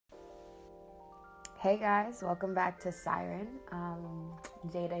Hey guys, welcome back to Siren.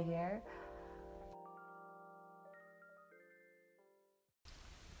 Jada here.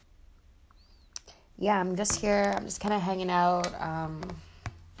 Yeah, I'm just here. I'm just kind of hanging out.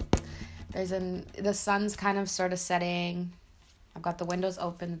 The sun's kind of sort of setting. I've got the windows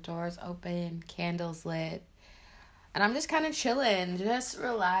open, the doors open, candles lit. And I'm just kind of chilling, just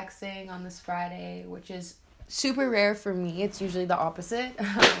relaxing on this Friday, which is super rare for me. It's usually the opposite.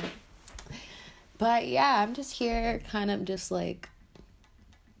 But yeah, I'm just here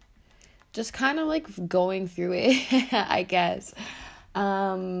just kind of like going through it, I guess.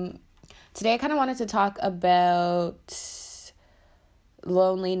 Today I kind of wanted to talk about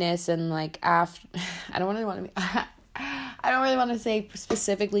loneliness and like after, I don't really want to say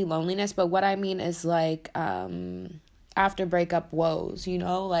specifically loneliness, but what I mean is like, after breakup woes,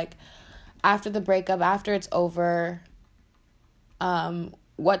 like after the breakup, after it's over,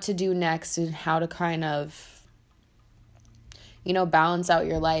 what to do next and how to kind of, balance out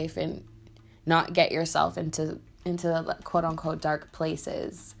your life and not get yourself into quote unquote dark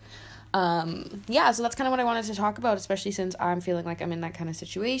places. So that's kind of what I wanted to talk about, especially since I'm feeling like I'm in that kind of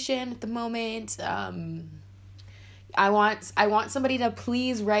situation at the moment. I want somebody to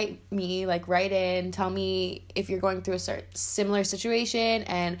please write in, tell me if you're going through a similar situation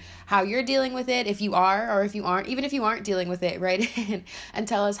and how you're dealing with it, if you are, or if you aren't, even if you aren't dealing with it, write in and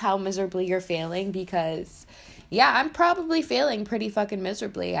tell us how miserably you're failing, because yeah, I'm probably failing pretty fucking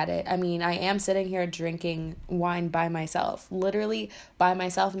miserably at it. I mean, I am sitting here drinking wine by myself, literally by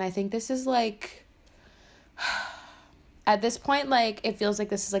myself, and I think this is like, at this point, like, it feels like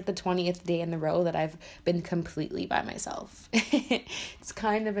this is like the 20th day in a row that I've been completely by myself. It's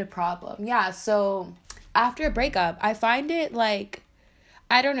kind of a problem. Yeah, so after a breakup, I find it like,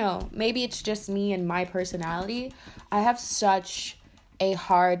 I don't know, maybe it's just me and my personality. I have such a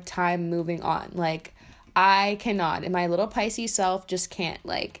hard time moving on. Like, I cannot, and my little Pisces self just can't,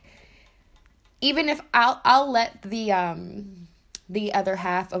 like, even if I'll let the other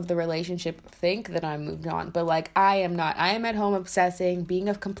half of the relationship think that I'm moved on, but like I am not. I am at home obsessing, being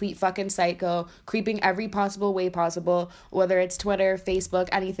a complete fucking psycho, creeping every possible way possible, whether it's Twitter, Facebook,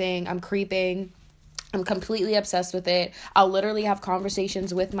 anything. I'm creeping. I'm completely obsessed with it. I'll literally have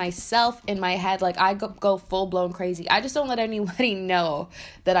conversations with myself in my head. Like, I go full blown crazy. I just don't let anybody know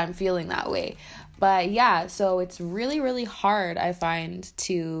that I'm feeling that way. But yeah, so it's really, really hard, I find,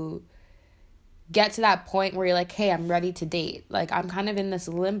 to get to that point where you're like, hey, I'm ready to date. Like, I'm kind of in this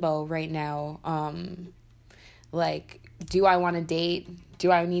limbo right now. Like, do I want to date?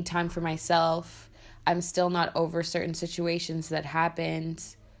 Do I need time for myself? I'm still not over certain situations that happened.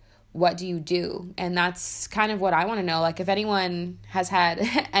 What do you do? And that's kind of what I want to know. Like, if anyone has had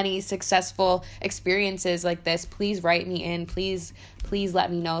any successful experiences like this, please write me in. Please let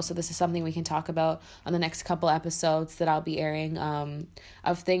me know. So this is something we can talk about on the next couple episodes that I'll be airing,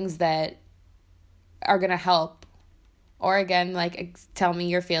 of things that are going to help, or again, like, tell me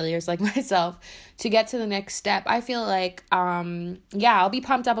your failures like myself to get to the next step. I feel like, I'll be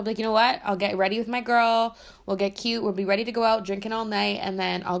pumped up. I'll be like, you know what? I'll get ready with my girl. We'll get cute. We'll be ready to go out drinking all night. And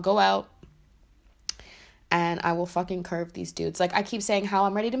then I'll go out and I will fucking curve these dudes. Like, I keep saying how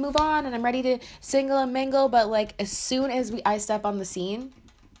I'm ready to move on and I'm ready to single and mingle. But like, as soon as I step on the scene,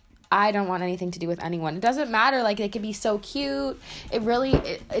 I don't want anything to do with anyone. It doesn't matter. Like, they could be so cute.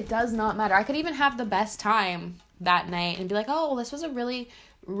 It does not matter. I could even have the best time that night and be like, oh, well, this was a really,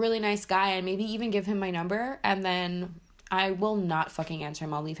 really nice guy, and maybe even give him my number, and then I will not fucking answer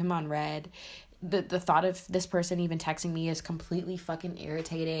him. I'll leave him on red. The thought of this person even texting me is completely fucking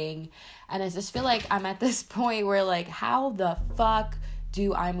irritating, and I just feel like I'm at this point where, like, how the fuck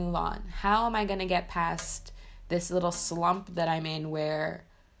do I move on? How am I gonna get past this little slump that I'm in, where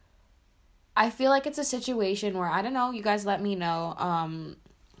I feel like it's a situation where, I don't know, you guys let me know,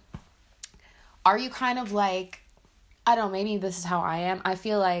 are you kind of like, I don't know, maybe this is how I am. I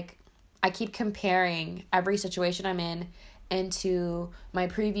feel like I keep comparing every situation I'm in into my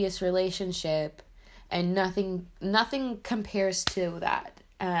previous relationship, and nothing compares to that.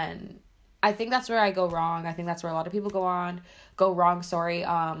 And I think that's where I go wrong. I think that's where a lot of people go wrong,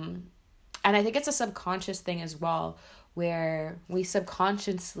 and I think it's a subconscious thing as well, where we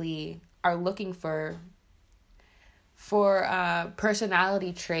subconsciously are looking for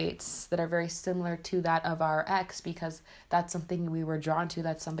personality traits that are very similar to that of our ex, because that's something we were drawn to,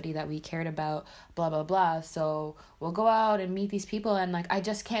 that's somebody that we cared about, blah blah blah. So we'll go out and meet these people, and like, I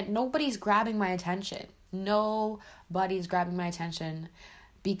just can't, nobody's grabbing my attention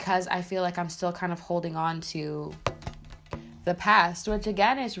because I feel like I'm still kind of holding on to the past, which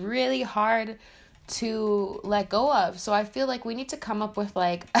again is really hard to let go of. So I feel like we need to come up with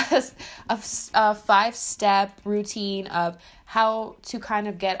like a 5-step routine of how to kind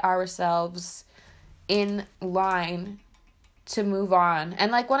of get ourselves in line to move on.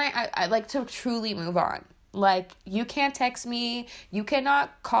 And like when I like to truly move on. Like, you can't text me, you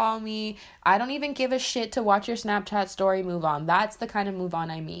cannot call me, I don't even give a shit to watch your Snapchat story, move on. That's the kind of move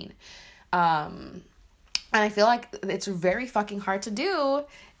on I mean. And I feel like it's very fucking hard to do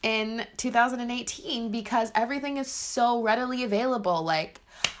in 2018 because everything is so readily available. Like,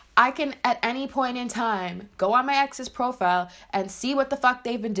 I can, at any point in time, go on my ex's profile and see what the fuck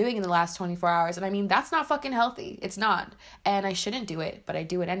they've been doing in the last 24 hours. And I mean, that's not fucking healthy. It's not. And I shouldn't do it, but I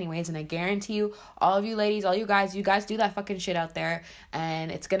do it anyways. And I guarantee you, all of you ladies, all you guys do that fucking shit out there. And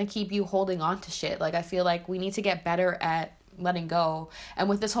it's going to keep you holding on to shit. Like, I feel like we need to get better at letting go. And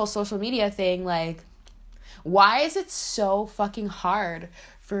with this whole social media thing, like, why is it so fucking hard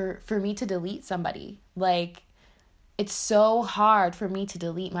for me to delete somebody? Like, it's so hard for me to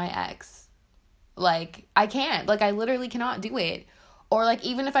delete my ex. Like, I can't. Like, I literally cannot do it. Or, like,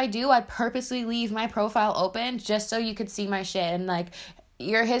 even if I do, I purposely leave my profile open just so you could see my shit. And, like,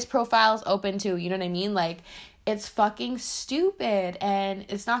 his profile's open too. You know what I mean? Like, it's fucking stupid. And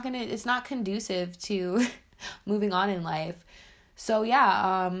it's not conducive to moving on in life. So,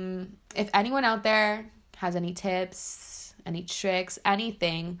 yeah, if anyone out there has any tips, any tricks,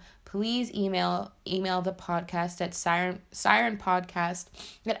 anything, please email the podcast at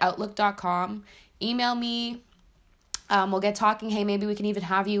sirenpodcast@outlook.com. Email me. We'll get talking. Hey, maybe we can even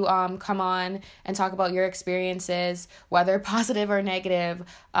have you come on and talk about your experiences, whether positive or negative,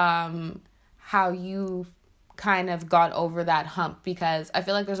 how you kind of got over that hump. Because I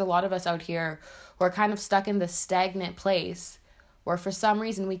feel like there's a lot of us out here who are kind of stuck in this stagnant place where for some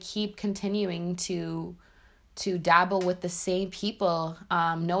reason we keep continuing to dabble with the same people,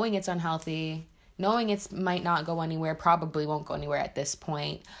 knowing it's unhealthy, knowing it might not go anywhere, probably won't go anywhere at this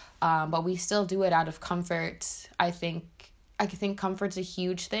point, but we still do it out of comfort. I think comfort's a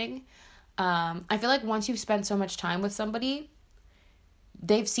huge thing. I feel like once you've spent so much time with somebody,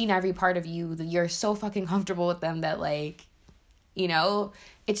 they've seen every part of you, that you're so fucking comfortable with them that, like, you know,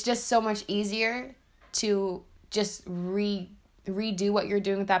 it's just so much easier to just redo what you're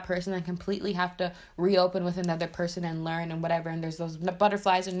doing with that person and completely have to reopen with another person and learn and whatever. And there's those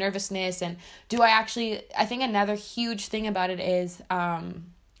butterflies and nervousness. And I think another huge thing about it is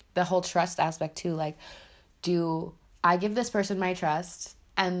the whole trust aspect too. Like, do I give this person my trust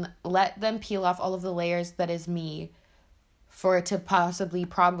and let them peel off all of the layers that is me for it to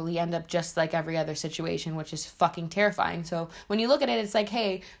probably end up just like every other situation, which is fucking terrifying. So when you look at it, it's like,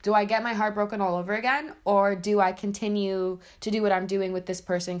 hey, do I get my heart broken all over again? Or do I continue to do what I'm doing with this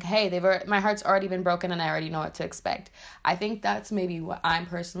person? Hey, my heart's already been broken and I already know what to expect. I think that's maybe what I'm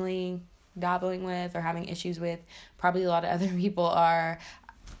personally dabbling with or having issues with. Probably a lot of other people are.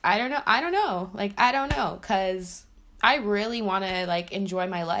 I don't know. Like, I don't know. Because I really want to, like, enjoy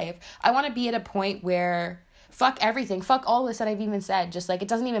my life. I want to be at a point where fuck everything. Fuck all this that I've even said. Just, like, it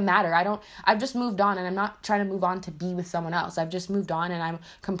doesn't even matter. I've just moved on and I'm not trying to move on to be with someone else. I've just moved on and I'm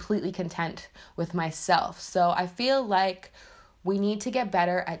completely content with myself. So I feel like we need to get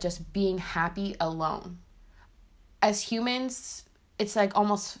better at just being happy alone. As humans, it's, like,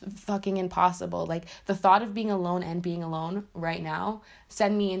 almost fucking impossible. Like, the thought of being alone and being alone right now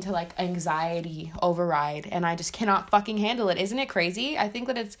send me into, like, anxiety override and I just cannot fucking handle it. Isn't it crazy? I think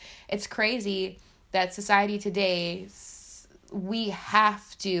that it's crazy that society today, we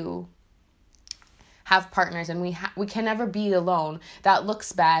have to have partners and we can never be alone. That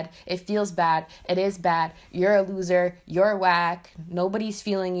looks bad. It feels bad. It is bad. You're a loser. You're whack. Nobody's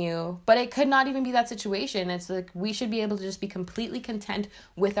feeling you. But it could not even be that situation. It's like we should be able to just be completely content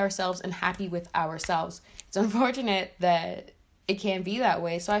with ourselves and happy with ourselves. It's unfortunate that it can't be that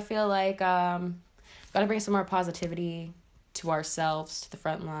way. So I feel like gotta bring some more positivity to ourselves, to the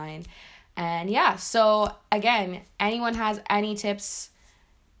front line. And yeah, so again, anyone has any tips,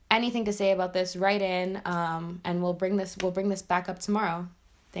 anything to say about this, write in, and we'll bring this back up tomorrow.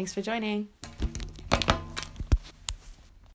 Thanks for joining.